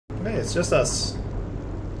Okay, it's just us.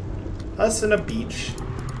 Us and a beach.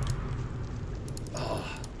 Oh.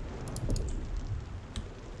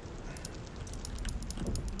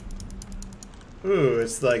 Ooh,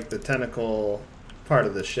 it's like the tentacle part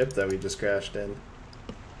of the ship that we just crashed in.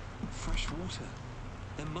 Fresh water.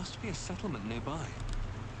 There must be a settlement nearby.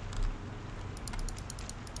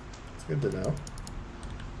 It's good to know.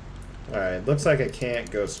 Alright, looks like I can't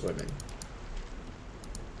go swimming.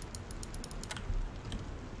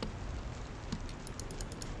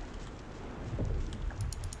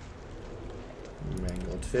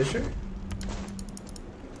 Mangled fisher?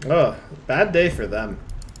 Oh, bad day for them.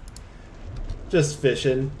 Just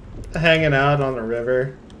fishing, hanging out on the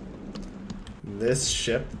river. This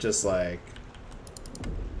ship just like...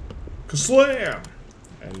 Kaslam!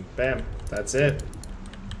 And bam, that's it.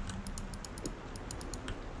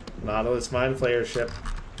 Nautilus Mind Flayer ship.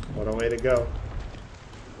 What a way to go.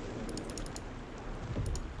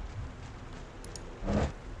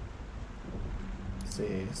 Let's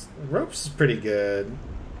see. The ropes is pretty good.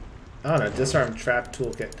 Oh no, disarm trap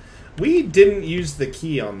toolkit. We didn't use the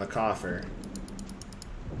key on the coffer.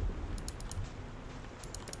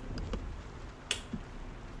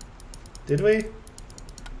 Did we? I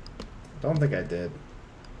don't think I did.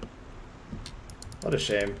 What a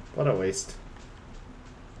shame. What a waste.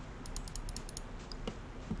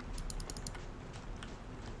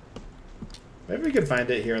 Maybe we could find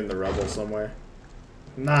it here in the rubble somewhere.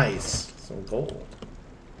 Nice. Some gold.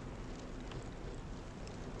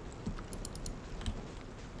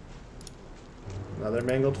 Another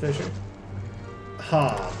mangled fisher.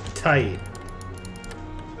 Ha, tight.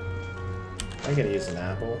 I'm gonna use an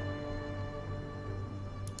apple.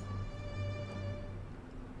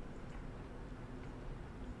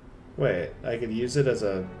 Wait, I could use it as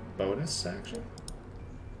a bonus action?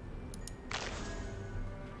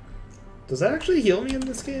 Does that actually heal me in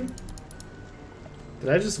this game? Did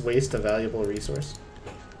I just waste a valuable resource?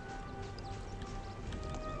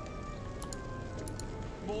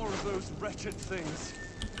 More of those wretched things.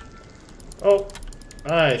 Oh,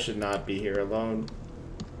 I should not be here alone.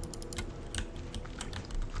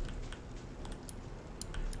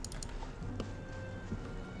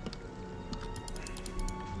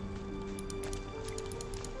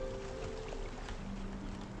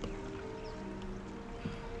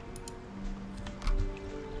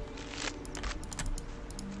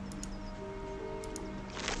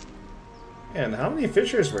 And how many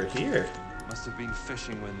fishers were here? Must have been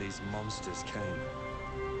fishing when these monsters came.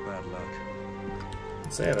 Bad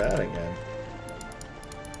luck. Say that again.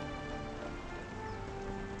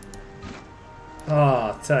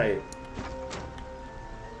 Ah, tight.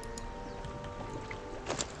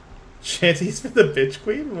 Shanties for the bitch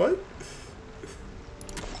queen? What?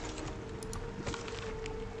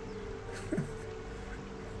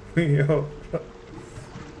 We all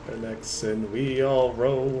our necks and we all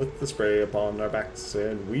row with the spray upon our backs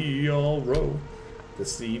and we all row the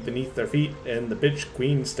sea beneath our feet and the bitch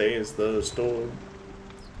queen stays the storm.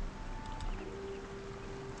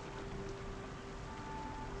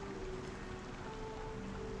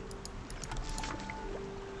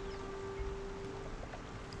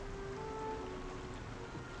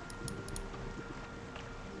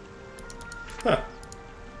 Huh.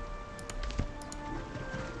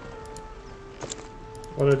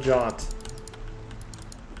 What a jaunt.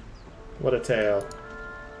 What a tale.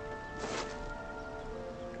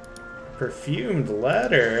 Perfumed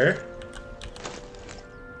letter?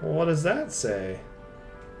 Well, what does that say?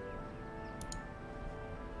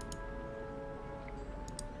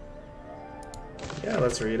 Yeah,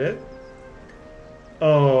 let's read it.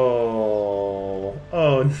 Oh.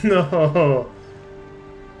 Oh no.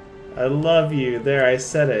 I love you. There, I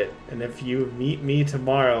said it. And if you meet me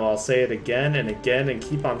tomorrow, I'll say it again and again and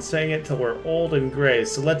keep on saying it till we're old and gray.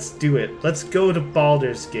 So let's do it. Let's go to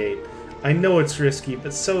Baldur's Gate. I know it's risky,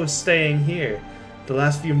 but so is staying here. The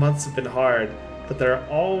last few months have been hard, but they're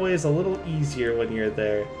always a little easier when you're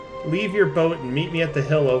there. Leave your boat and meet me at the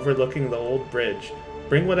hill overlooking the old bridge.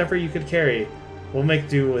 Bring whatever you could carry. We'll make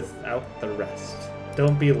do without the rest.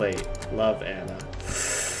 Don't be late. Love, Anna.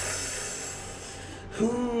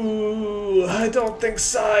 Ooh, I don't think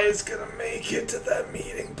Sai is gonna make it to that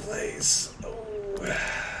meeting place. Oh.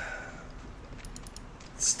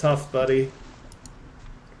 It's tough, buddy.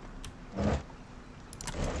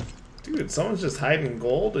 Dude, someone's just hiding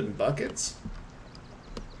gold in buckets?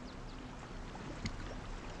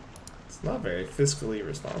 It's not very fiscally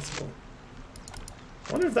responsible.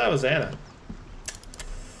 I wonder if that was Anna.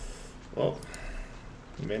 Well,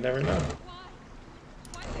 you may never know.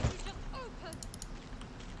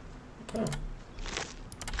 Oh.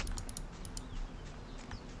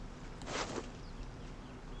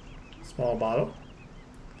 Small bottle.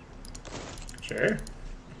 Sure.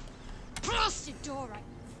 Blasted door right.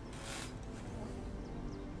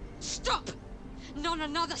 Stop! Not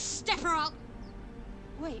another step or I'll...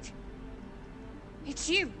 Wait. It's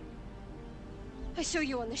you. I saw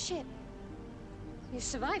you on the ship. You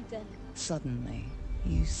survived then. Suddenly,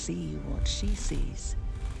 you see what she sees,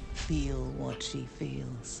 feel what she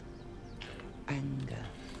feels. Anger,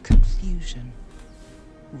 confusion,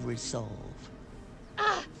 resolve.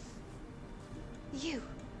 Ah! You.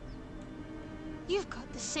 You've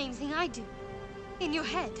got the same thing I do. In your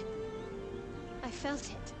head. I felt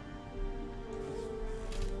it.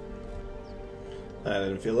 I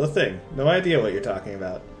didn't feel a thing. No idea what you're talking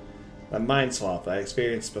about. A mind swap I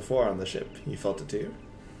experienced before on the ship. You felt it too?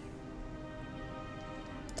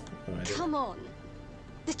 No idea. Come on.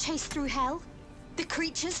 The chase through hell? The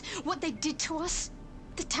creatures? What they did to us?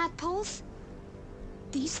 The tadpoles?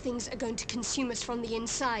 These things are going to consume us from the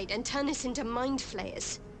inside and turn us into mind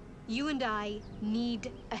flayers. You and I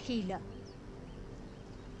need a healer.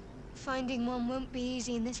 Finding one won't be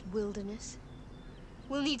easy in this wilderness.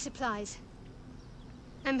 We'll need supplies.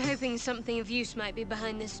 I'm hoping something of use might be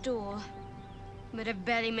behind this door, but I've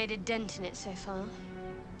barely made a dent in it so far.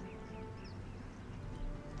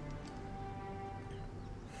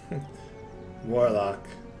 Warlock.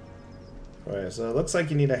 Alright, so it looks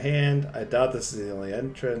like you need a hand. I doubt this is the only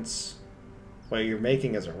entrance. What you're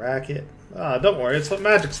making is a racket. Ah, don't worry, it's what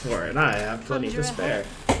magic's for, and I have plenty to spare.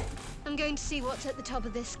 I'm going to see what's at the top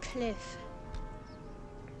of this cliff.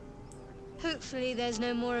 Hopefully there's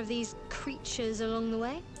no more of these creatures along the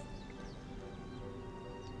way.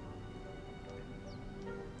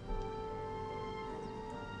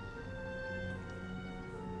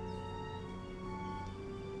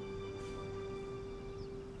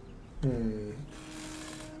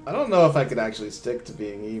 I don't know if I could actually stick to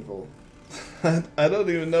being evil. I don't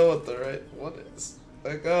even know what the right one is.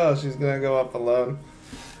 Like, oh, she's gonna go up alone.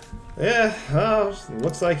 Yeah, well,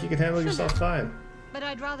 looks like you can handle yourself fine. But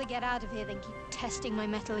I'd rather get out of here than keep testing my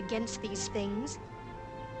metal against these things.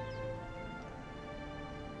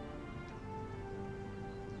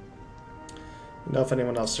 You know if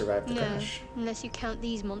anyone else survived the No, crash? unless you count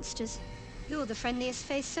these monsters. You're the friendliest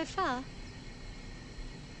face so far.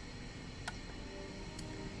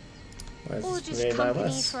 Why is Or this just made by company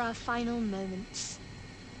less? for our final moments.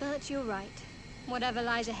 But you're right. Whatever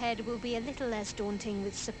lies ahead will be a little less daunting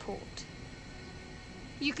with support.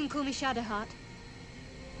 You can call me Shadowheart.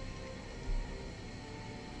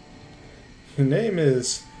 Your name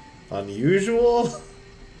is unusual.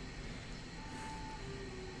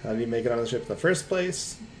 How did you make it on the ship in the first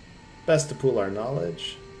place? Best to pool our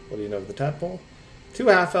knowledge. What do you know of the tadpole? Two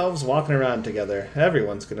half-elves walking around together.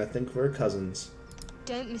 Everyone's gonna think we're cousins.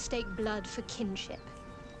 Don't mistake blood for kinship.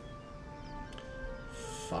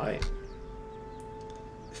 Fine.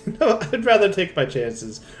 No, I'd rather take my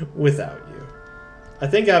chances without you. I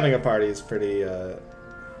think having a party is pretty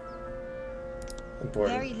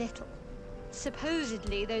important. Very little.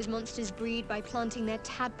 Supposedly, those monsters breed by planting their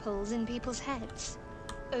tadpoles in people's heads.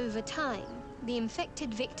 Over time, the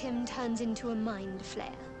infected victim turns into a mind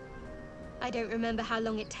flayer. I don't remember how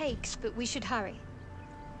long it takes, but we should hurry.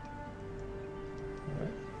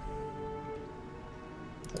 Alright.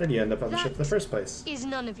 How did you end up on the ship in the first place? Is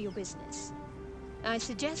none of your business. I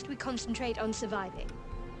suggest we concentrate on surviving.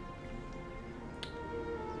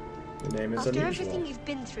 Your name is After unusual. everything you've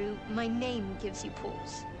been through, my name gives you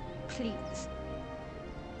pause. Please.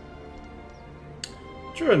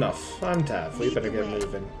 True enough. I'm Tav. We Lead better the get way.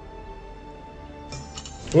 moving.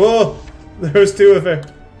 Whoa! There's two of her.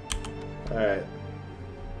 Alright.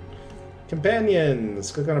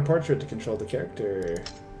 Companions. Click on a portrait to control the character.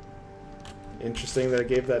 Interesting that I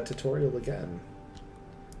gave that tutorial again.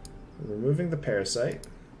 Removing the parasite.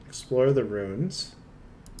 Explore the runes.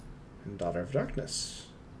 And Daughter of Darkness.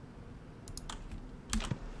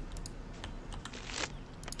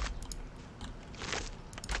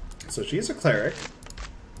 So she's a cleric.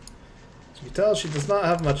 So you can tell she does not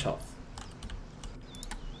have much health.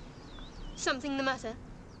 Something the matter?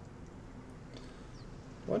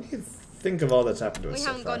 What do you think of all that's happened to us We so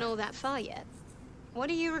haven't far? gone all that far yet. What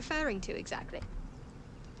are you referring to exactly?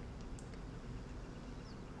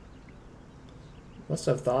 Must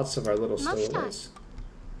have thoughts of our little Must I? stowaways.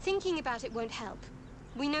 Thinking about it won't help.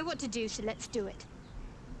 We know what to do, so let's do it.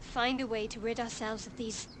 Find a way to rid ourselves of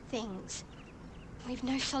these things. We've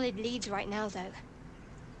no solid leads right now, though.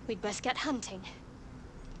 We'd best get hunting.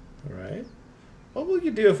 Alright. What will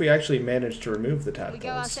you do if we actually manage to remove the tadpoles? We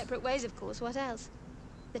go our separate ways, of course. What else?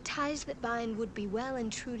 The ties that bind would be well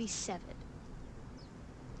and truly severed.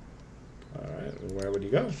 Alright, where would you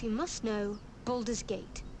go? If you must know, Baldur's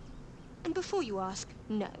Gate. And before you ask,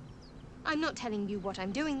 no. I'm not telling you what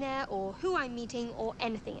I'm doing there, or who I'm meeting, or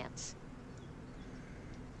anything else.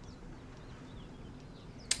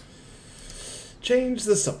 Change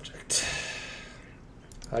the subject.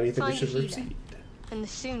 How do you think we Find a should healer, proceed? and the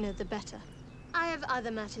sooner the better. I have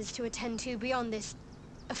other matters to attend to beyond this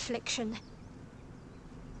affliction.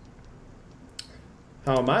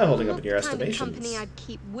 How am I holding up in your Not the kind of estimations? company I'd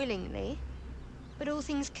keep willingly, but all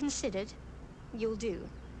things considered, you'll do.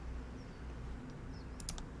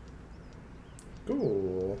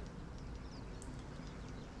 Cool.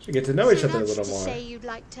 Should get to know each So other a that's little to more. say you'd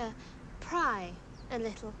like to pry a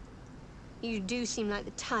little. You do seem like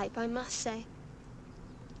the type, I must say.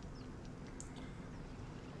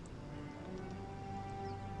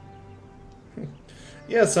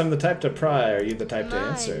 Yes, I'm the type to pry. Are you the type to My,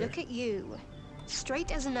 answer? look at you.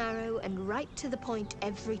 Straight as an arrow and right to the point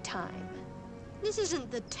every time. This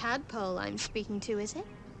isn't the tadpole I'm speaking to, is it?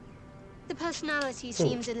 The personality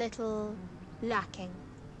seems a little lacking.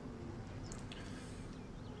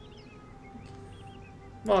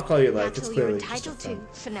 Well, I'll call you like. That's It's all you're clearly just a entitled to, thing.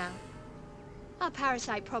 for now. Our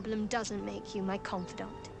parasite problem doesn't make you my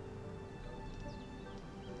confidant.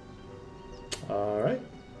 Alright.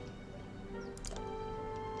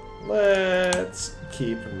 Let's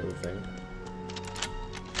keep moving.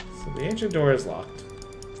 So the ancient door is locked.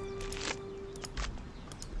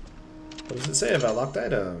 What does it say about locked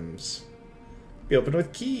items? Be opened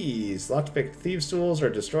with keys. Lockpick thieves' tools are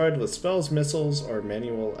destroyed with spells, missiles, or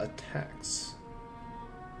manual attacks.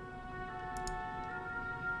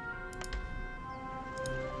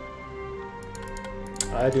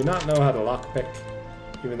 I do not know how to lockpick,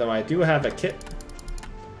 even though I do have a kit.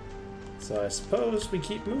 So I suppose we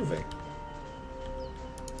keep moving.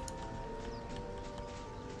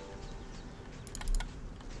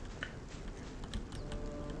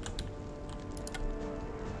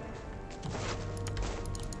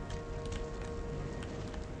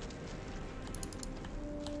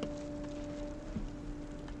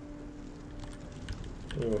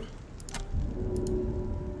 Ooh.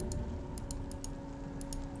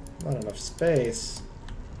 Not enough space.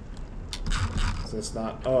 Is this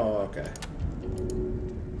not? Oh, okay.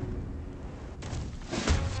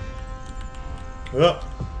 Oh.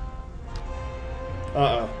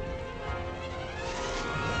 Uh-oh.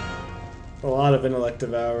 A lot of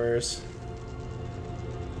intellective hours.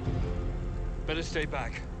 Better stay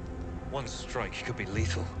back. One strike could be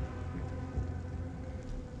lethal.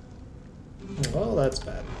 Well, that's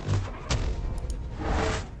bad.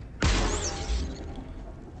 And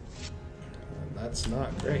that's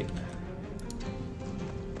not great.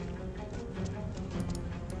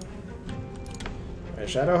 Alright,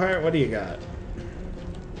 Shadowheart, what do you got?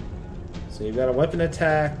 So you've got a weapon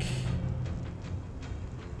attack.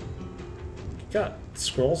 You got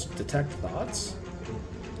scrolls detect thoughts?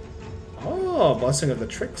 Oh, Blessing of the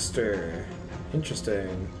Trickster.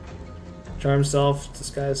 Interesting. Charm self,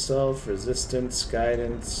 disguise self, resistance,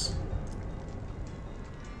 guidance.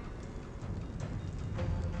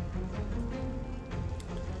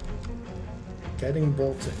 Guiding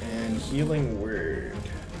bolt and healing word.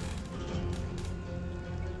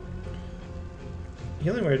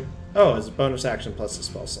 Healing word. Oh, it's a bonus action plus a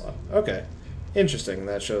spell slot. Okay. Interesting.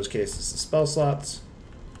 That showcases the spell slots.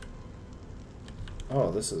 Oh,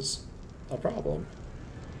 this is a problem.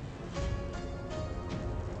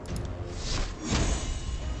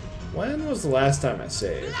 When was the last time I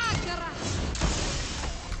saved?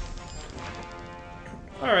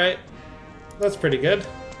 Alright. That's pretty good.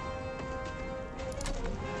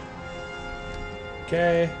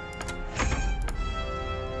 Okay.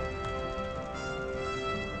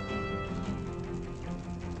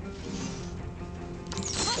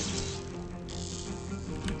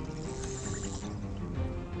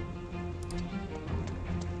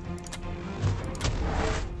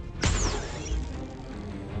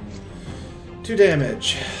 Two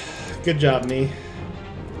damage. Good job, me.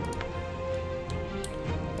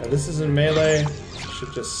 Now, this isn't melee.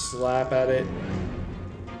 Should just slap at it.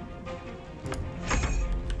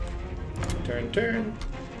 Turn, turn.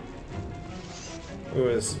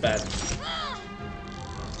 Ooh, this is bad.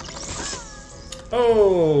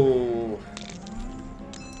 Oh!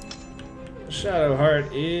 Shadowheart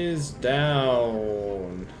is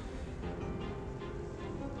down.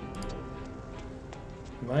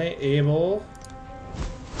 Am I able?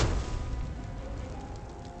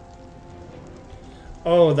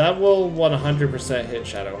 Oh, that will 100% hit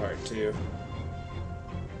Shadowheart too.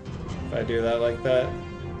 If I do that like that.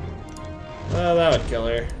 Oh, that would kill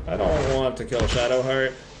her. I don't want to kill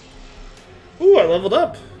Shadowheart. Ooh, I leveled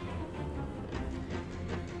up!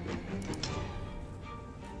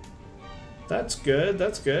 That's good,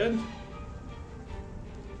 that's good.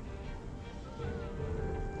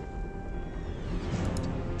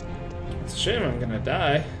 It's a shame I'm gonna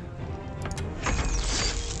die.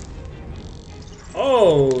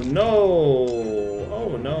 Oh no!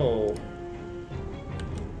 Oh no.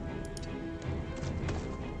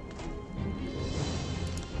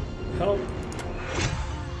 Help.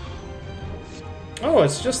 Oh,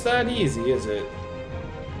 it's just that easy, is it?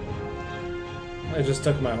 I just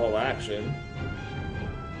took my whole action.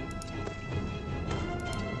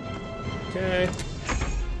 Okay.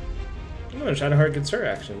 I'm gonna try to hard gets her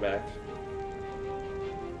action back.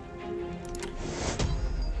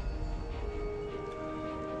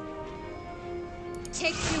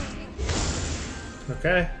 Take you.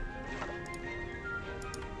 Okay.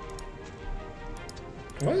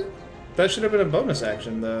 What? That should have been a bonus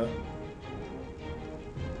action, though.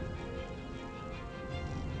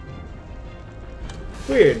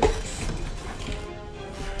 Weird.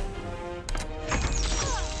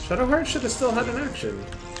 Shadowheart should have still had an action.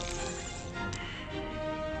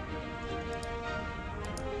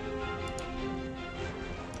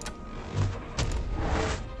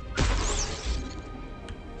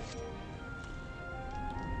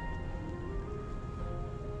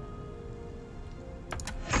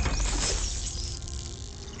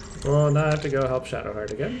 Well, now I have to go help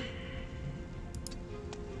Shadowheart again.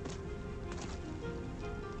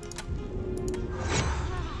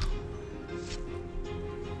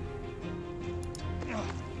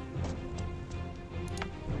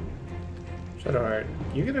 Shadowheart,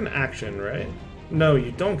 you get an action, right? No,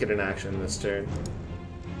 you don't get an action this turn.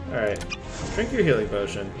 Alright, drink your healing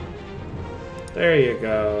potion. There you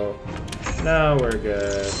go. Now we're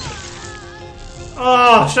good.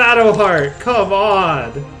 Oh, Shadowheart, come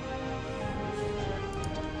on!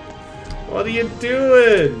 What are you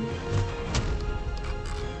doing?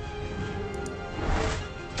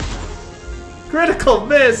 Critical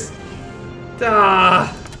miss!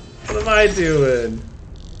 Ah! What am I doing?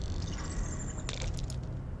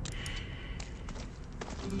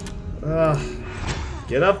 Ugh.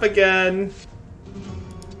 Get up again.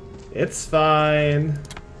 It's fine.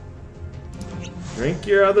 Drink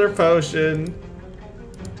your other potion.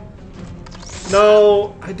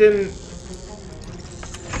 No, I didn't.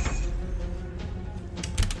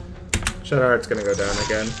 Shadowheart's gonna go down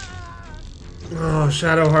again. Oh,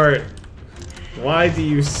 Shadowheart. Why do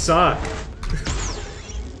you suck?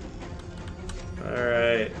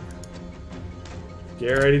 Alright.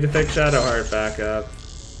 Get ready to pick Shadowheart back up.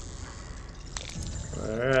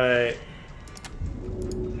 Alright.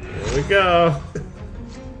 Here we go.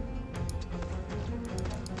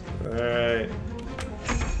 Alright.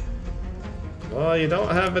 Well, you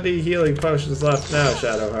don't have any healing potions left now,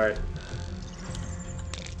 Shadowheart.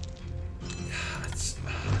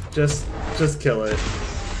 Just kill it.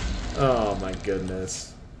 Oh my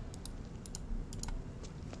goodness.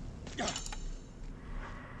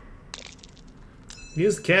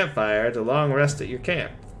 Use the campfire to long rest at your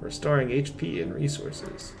camp, restoring HP and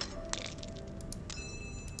resources.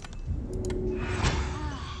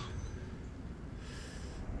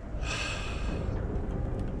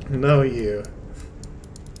 No, you.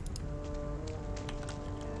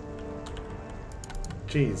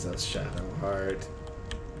 Jesus, Shadowheart.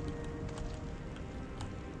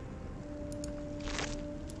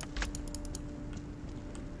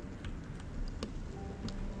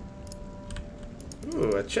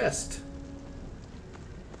 Ooh, a chest.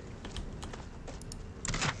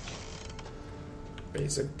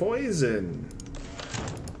 Basic poison.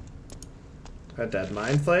 A dead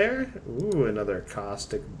mind flayer. Ooh, another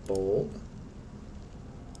caustic bolt.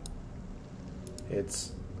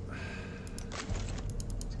 It's.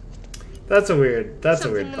 That's a weird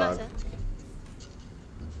bug.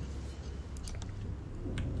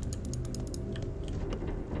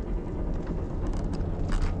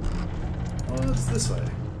 Oh, it's this way.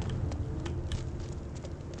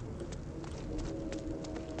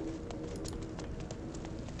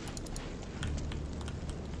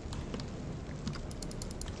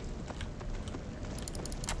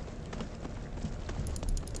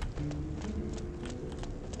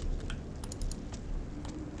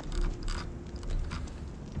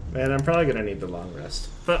 Man, I'm probably gonna need the long rest.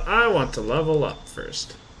 But I want to level up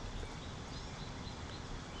first.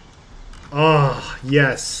 Oh,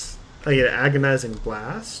 yes. I get Agonizing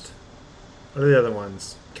Blast. What are the other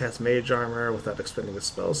ones? Cast Mage Armor without expending a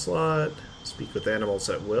spell slot. Speak with animals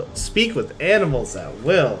at will. Speak with animals at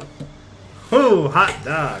will. Whoo, hot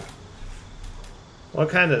dog. What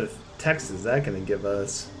kind of text is that gonna give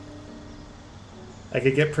us? I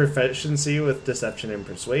could get proficiency with Deception and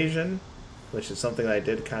Persuasion, which is something I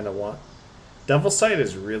did kind of want. Devil's Sight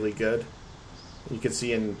is really good. You can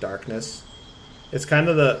see in darkness. It's kind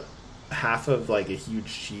of the half of like a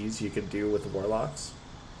huge cheese you could do with warlocks.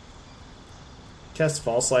 Cast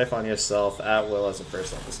False Life on yourself at will as a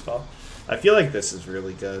first level spell. I feel like this is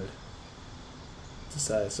really good.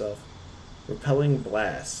 Decide yourself. Repelling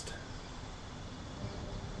Blast.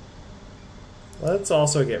 Let's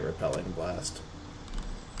also get Repelling Blast.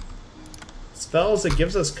 Spells, it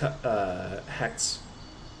gives us Hex.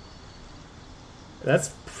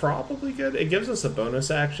 That's probably good. It gives us a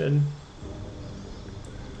bonus action.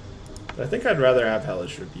 But I think I'd rather have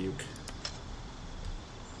Hellish Rebuke.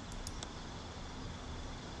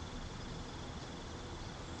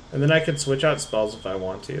 And then I could switch out spells if I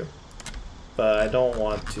want to. But I don't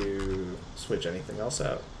want to switch anything else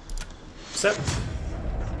out. Except...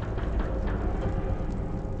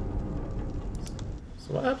 So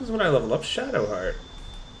what happens when I level up Shadowheart?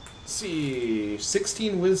 Let's see...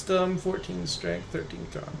 16 Wisdom, 14 Strength, 13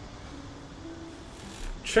 Con.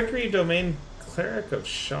 Trickery Domain Cleric of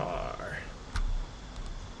Shar.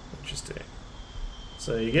 Interesting.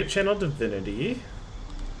 So you get Channel Divinity.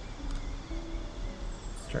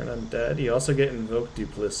 Turn Undead. You also get Invoke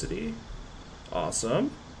Duplicity.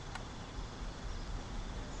 Awesome.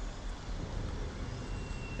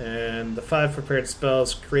 And the 5 prepared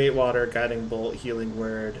spells: Create Water, Guiding Bolt, Healing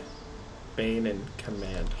Word, Bane, and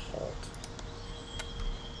Command Halt.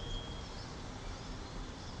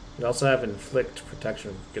 You also have Inflict,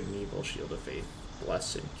 Protection of Good and Evil, Shield of Faith,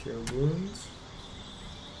 Bless, and Cure Wounds.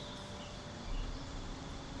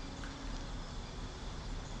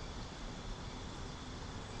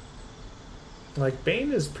 Like,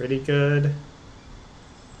 Bane is pretty good.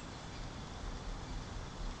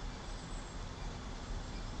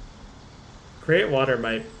 Create Water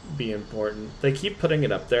might be important. They keep putting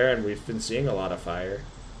it up there, and we've been seeing a lot of fire.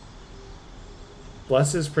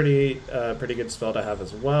 Bless is pretty good spell to have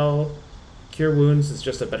as well. Cure Wounds is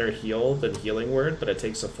just a better heal than Healing Word, but it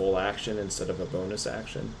takes a full action instead of a bonus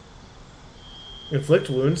action. Inflict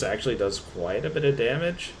Wounds actually does quite a bit of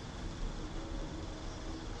damage,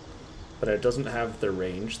 but it doesn't have the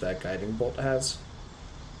range that Guiding Bolt has.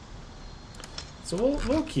 So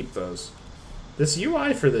we'll keep those. This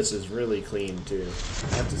UI for this is really clean too,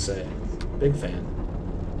 I have to say. Big fan.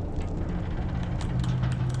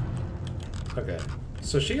 Okay,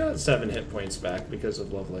 so she got 7 hit points back because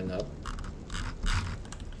of leveling up.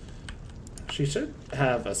 She should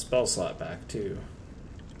have a spell slot back too.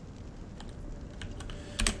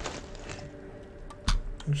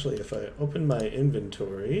 Actually, if I open my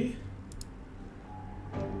inventory,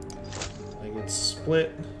 I get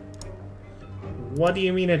split. What do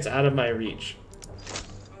you mean it's out of my reach?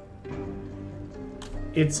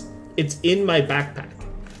 It's in my backpack.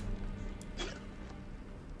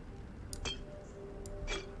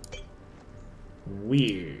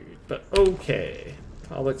 Weird, but okay.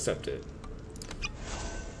 I'll accept it.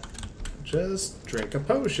 Just drink a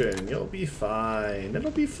potion. You'll be fine.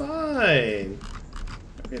 It'll be fine.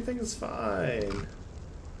 Everything is fine.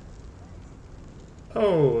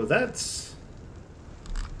 Oh, that's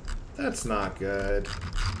not good.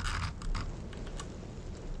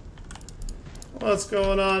 What's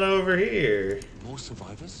going on over here? More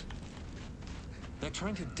survivors? They're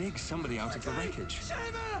trying to dig somebody out of the wreckage.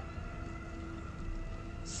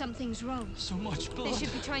 Something's wrong. So much blood. They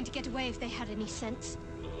should be trying to get away if they had any sense.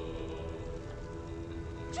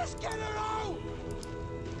 Just get her out!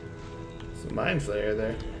 There's a mind flayer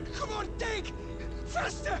there. Come on, dig!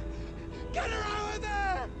 Faster! Get her out of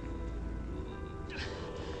there!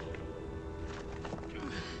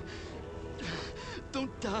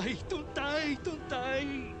 Don't die! Don't die! Don't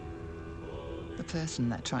die! The person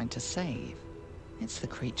they're trying to save, it's the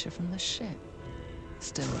creature from the ship.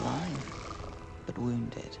 Still alive, but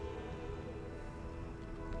wounded.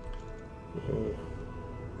 Whoa.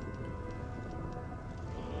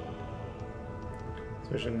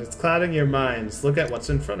 It's clouding your minds. Look at what's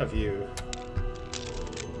in front of you.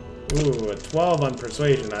 Ooh, a 12 on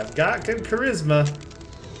persuasion. I've got good charisma.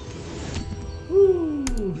 Woo.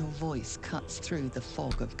 Your voice cuts through the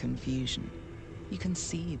fog of confusion. You can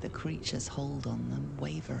see the creature's hold on them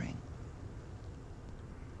wavering.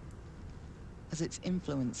 As its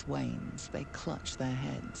influence wanes, they clutch their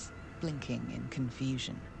heads, blinking in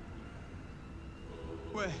confusion.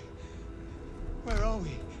 Where are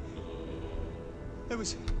we? There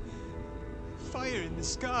was fire in the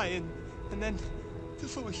sky, and then the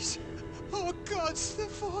voice. Oh God, the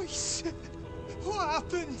voice! What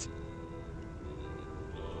happened?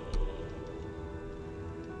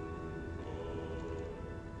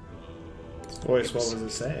 Voice, what was it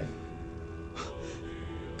saying?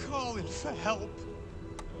 Calling for help.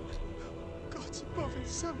 Mother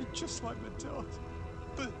sounded just like my daughter.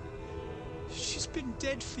 But she's been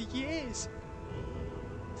dead for years.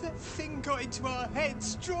 That thing got into our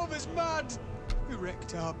heads, drove us mad. We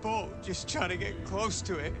wrecked our boat just trying to get close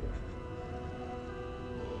to it.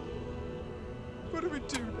 What do we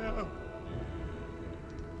do now?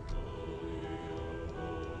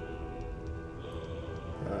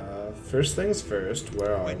 First things first,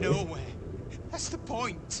 where are We're we? nowhere. That's the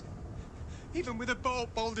point. Even with a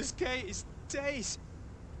boat, Baldur's Gate is days.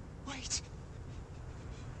 Wait.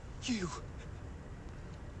 You.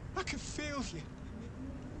 I can feel you.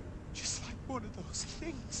 Just like one of those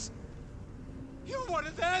things. You're one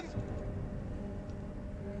of them!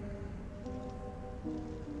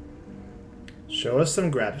 Show us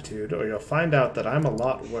some gratitude, or you'll find out that I'm a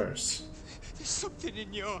lot worse. There's something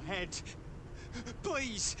in your head.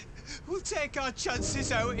 Please, we'll take our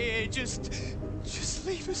chances out here. Just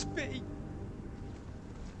leave us be.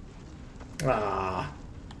 Ah.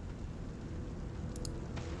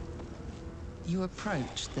 You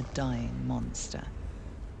approach the dying monster.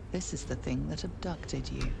 This is the thing that abducted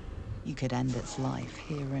you. You could end its life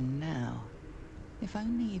here and now. If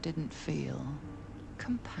only you didn't feel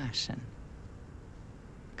compassion.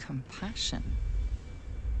 Compassion?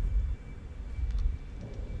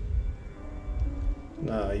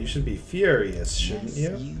 No, you should be furious, shouldn't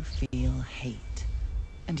Yes, you? you feel hate,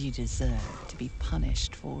 and you deserve to be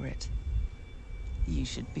punished for it. You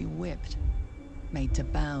should be whipped, made to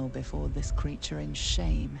bow before this creature in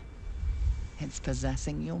shame. It's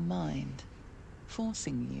possessing your mind,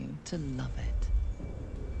 forcing you to love it.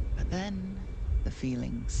 But then, the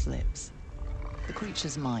feeling slips. The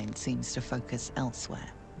creature's mind seems to focus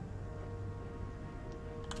elsewhere.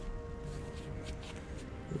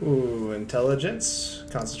 Ooh, intelligence.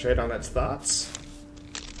 Concentrate on its thoughts.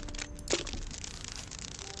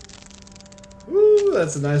 Ooh,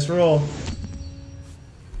 that's a nice roll.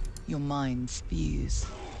 Your mind spews,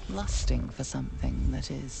 lusting for something that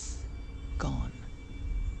is gone.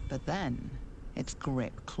 But then, its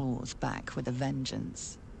grip claws back with a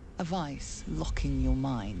vengeance. A vice locking your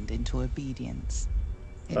mind into obedience.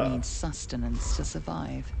 It needs sustenance to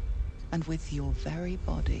survive. And with your very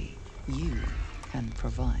body, you can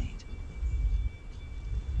provide.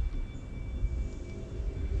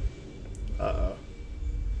 Uh-oh.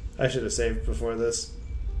 I should have saved before this.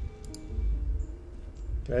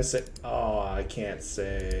 Can I save? Oh, I can't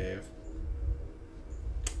save.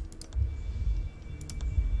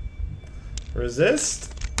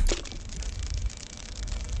 Resist?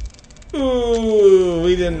 Ooh,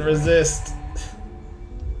 we didn't resist.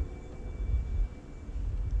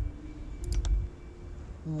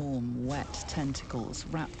 Warm, wet tentacles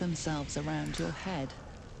wrap themselves around your head,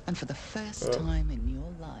 and for the first time in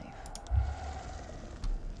your life,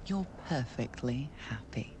 you're perfectly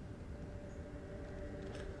happy.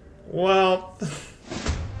 Well...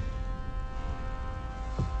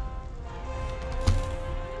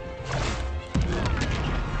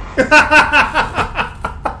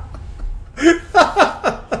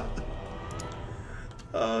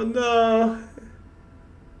 Oh no.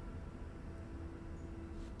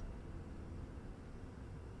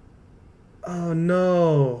 Oh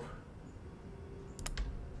no.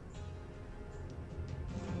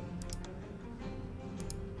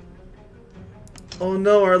 Oh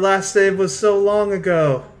no, our last save was so long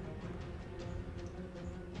ago.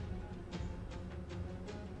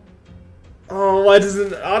 Oh, why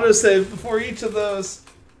doesn't it autosave before each of those?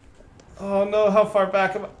 Oh no, how far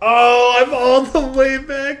back am I? Oh, I'm all the way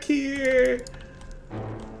back here.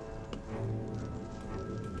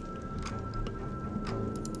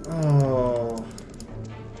 Oh.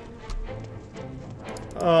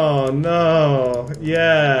 Oh no.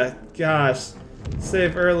 Yeah, gosh.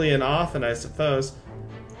 Save early and often, I suppose.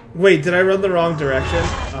 Wait, did I run the wrong direction?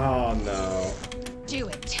 Oh no. Do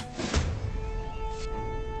it.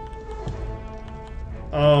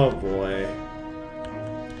 Oh boy.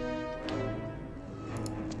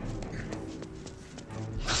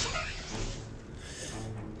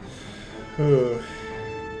 Ooh.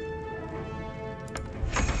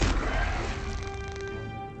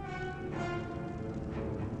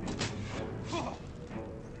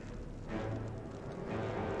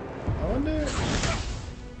 I wonder.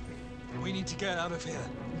 We need to get out of here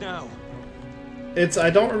now. I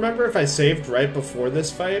don't remember if I saved right before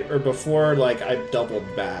this fight or before, like, I doubled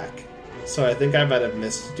back. So I think I might have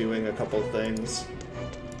missed doing a couple things.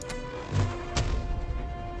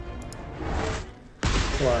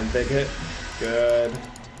 Come on, big hit. Good.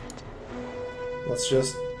 Let's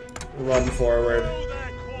just run forward. Throw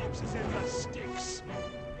their corpses in the sticks.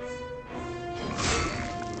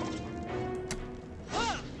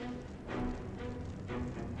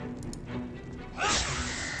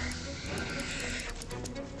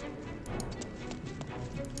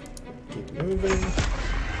 moving.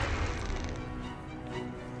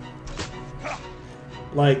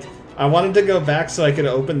 Like, I wanted to go back so I could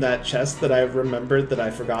open that chest that I remembered that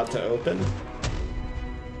I forgot to open.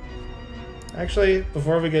 Actually,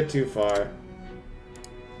 before we get too far...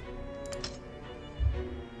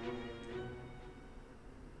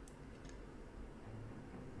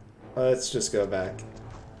 let's just go back.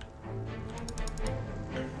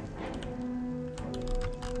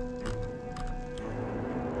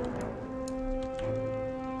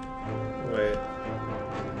 Wait.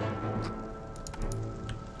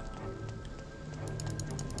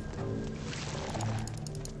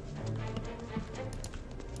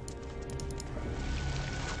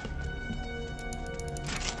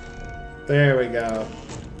 There we go.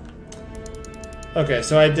 Okay,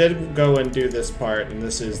 so I did go and do this part, and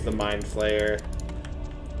this is the Mind Flayer.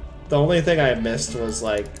 The only thing I missed was,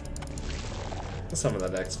 like, some of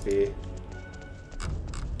that XP.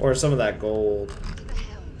 Or some of that gold.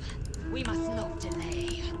 We must not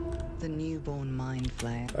delay. The newborn Mind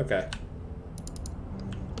Flayer. Okay.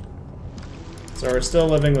 So we're still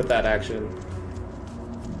living with that action.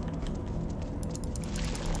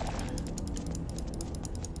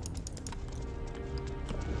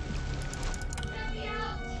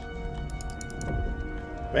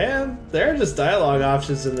 Man, there are just dialogue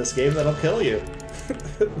options in this game that'll kill you.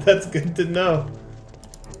 That's good to know.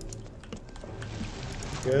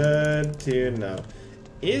 Good to know.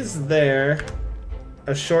 Is there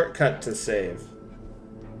a shortcut to save?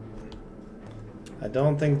 I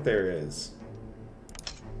don't think there is.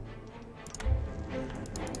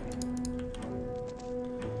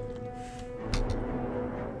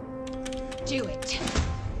 Do it.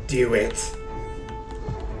 Do it.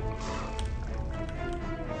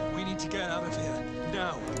 We need to get out of here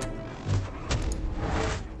now.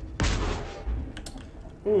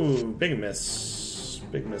 Ooh, big miss.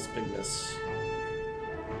 Big miss, big miss.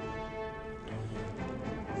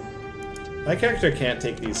 My character can't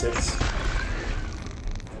take these hits.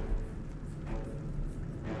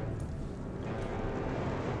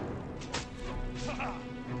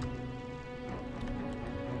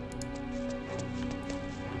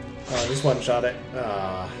 Oh, just one-shot it.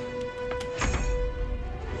 Ah.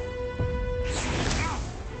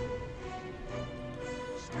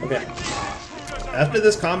 Okay. After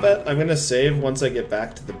this combat, I'm gonna save once I get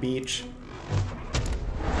back to the beach.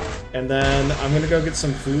 And then I'm gonna go get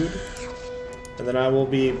some food. And then I will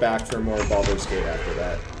be back for more Baldur's Gate after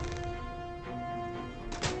that.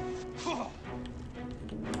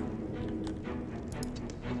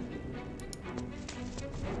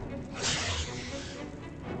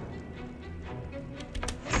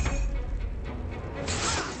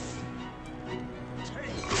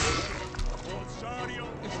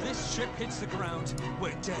 If this ship hits the ground,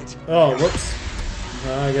 we're dead. Oh, whoops.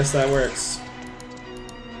 I guess that works.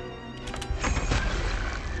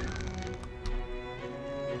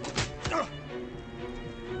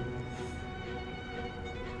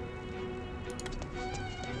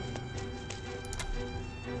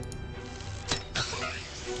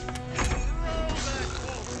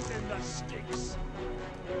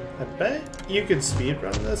 I bet you could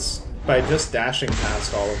speedrun this by just dashing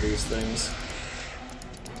past all of these things.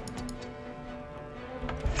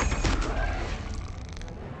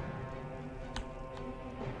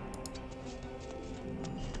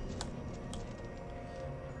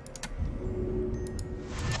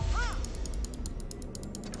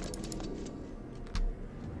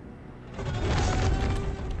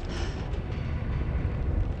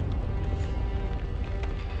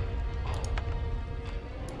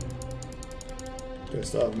 Do I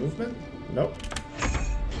still have movement? Nope.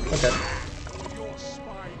 Okay. Your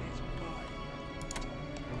spine is mine.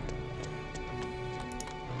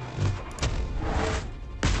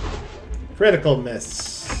 Critical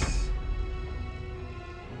miss.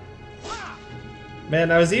 Man,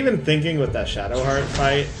 I was even thinking with that Shadowheart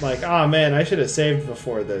fight, like, ah, man, I should have saved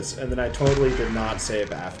before this, and then I totally did not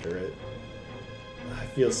save after it. I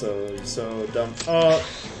feel so dumb. Oh,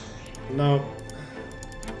 no.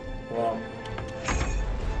 Well,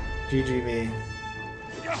 GG me.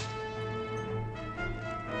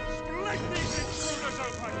 Split these intruders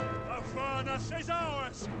open! The furnace is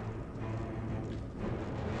ours!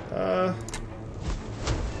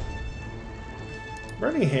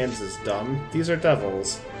 Burning Hands is dumb. These are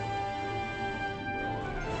devils.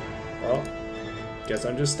 Well, guess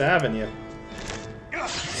I'm just stabbing you.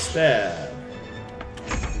 Stab.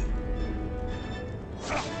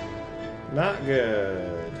 Not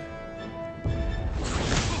good.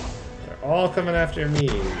 They're all coming after me.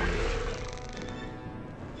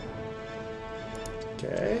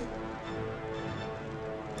 Okay.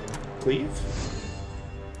 Cleave?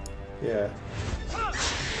 Yeah.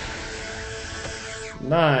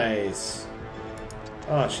 Nice.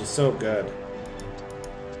 Oh, she's so good.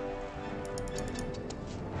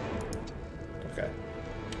 Okay.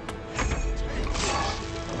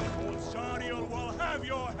 Sariel will have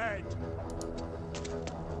your head.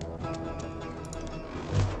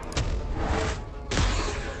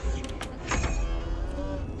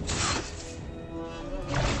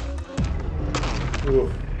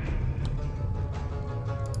 Ooh.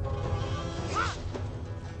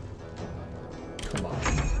 Come on.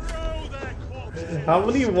 How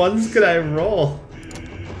many ones could I roll?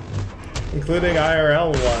 Including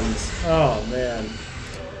IRL ones. Oh man.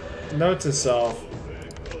 Note to self.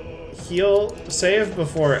 Heal, save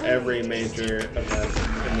before every major event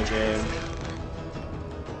in the game.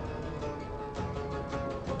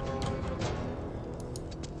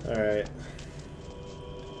 Alright.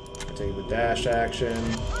 Take the dash action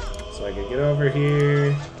so I can get over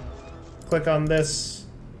here. Click on this.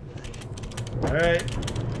 Alright.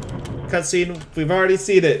 Cutscene. We've already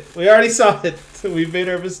seen it. We already saw it. We've made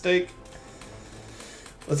our mistake.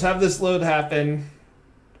 Let's have this load happen.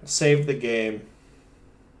 Save the game.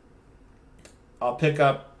 I'll pick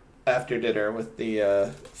up after dinner with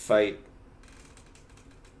the fight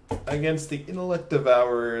against the Intellect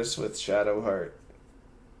Devourers with Shadowheart.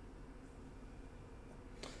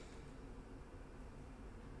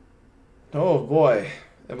 Oh boy,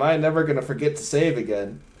 am I never gonna forget to save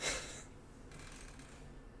again.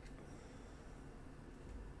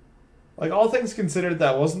 Like, all things considered,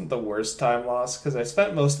 that wasn't the worst time loss, because I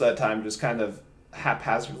spent most of that time just kind of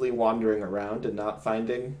haphazardly wandering around and not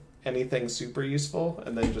finding anything super useful,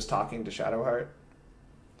 and then just talking to Shadowheart.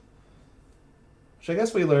 Which I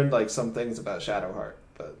guess we learned, like, some things about Shadowheart,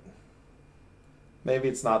 but maybe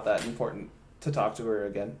it's not that important to talk to her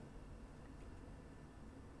again.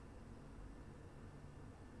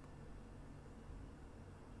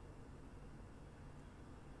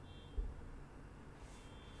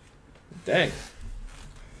 Dang.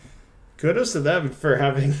 Kudos to them for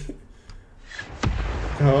having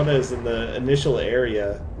Konas in the initial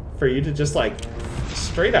area for you to just, like,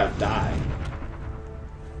 straight out die.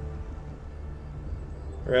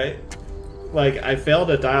 Right? Like, I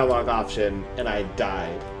failed a dialogue option and I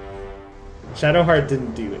died. Shadowheart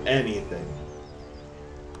didn't do anything.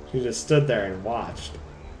 She just stood there and watched.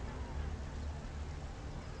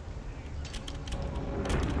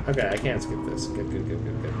 Okay, I can't skip this. Good, good, good,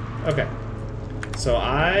 good, good. Okay. So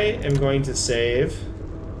I am going to save.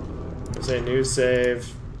 Say new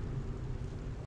save.